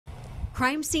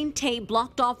Crime scene tape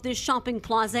blocked off this shopping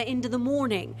plaza into the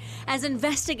morning as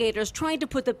investigators tried to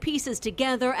put the pieces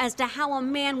together as to how a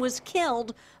man was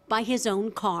killed by his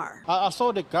own car. I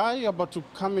saw the guy about to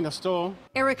come in the store.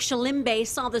 Eric Shalimbe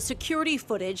saw the security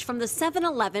footage from the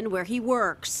 7-Eleven where he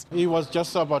works. He was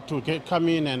just about to come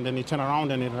in, and then he turned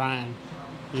around and he ran.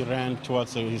 He ran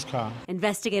towards his car.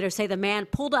 Investigators say the man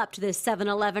pulled up to this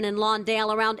 7-Eleven in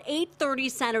Lawndale around 8:30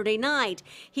 Saturday night.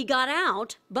 He got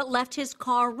out but left his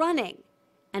car running,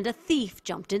 and a thief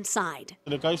jumped inside.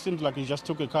 The guy seems like he just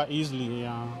took a car easily.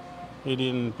 He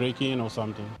didn't break in or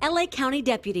something. LA County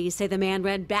deputies say the man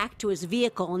ran back to his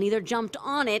vehicle and either jumped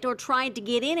on it or tried to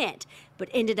get in it, but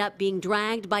ended up being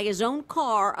dragged by his own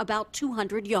car about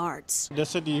 200 yards. They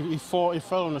said he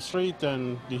fell on the street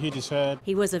and he hit his head.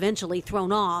 He was eventually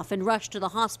thrown off and rushed to the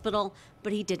hospital,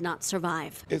 but he did not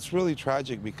survive. It's really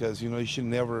tragic because, you should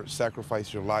never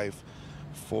sacrifice your life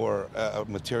for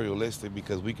materialistic,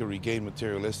 because we can regain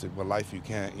materialistic, but life you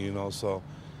can't, so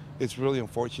it's really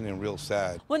unfortunate and real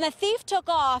sad. When the thief took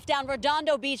off down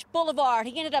Redondo Beach Boulevard,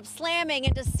 he ended up slamming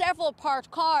into several parked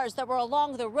cars that were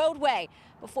along the roadway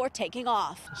before taking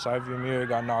off. Side view mirror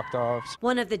got knocked off.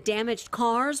 One of the damaged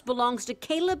cars belongs to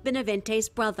Caleb Benevente's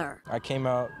brother. I came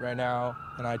out right now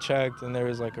and I checked and there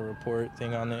was like a report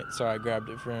thing on it, so I grabbed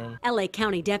it for him. LA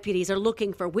County deputies are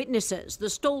looking for witnesses, the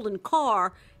stolen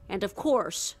car, and of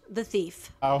course, the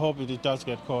thief. I hope it does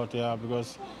get caught,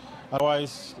 because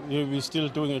otherwise, we'll be still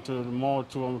doing it to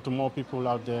more people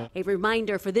out there. A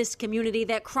reminder for this community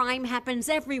that crime happens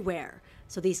everywhere.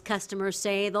 So these customers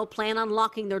say they'll plan on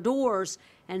locking their doors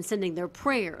and sending their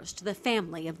prayers to the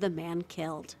family of the man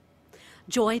killed.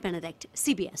 Joy Benedict,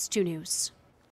 CBS 2 News.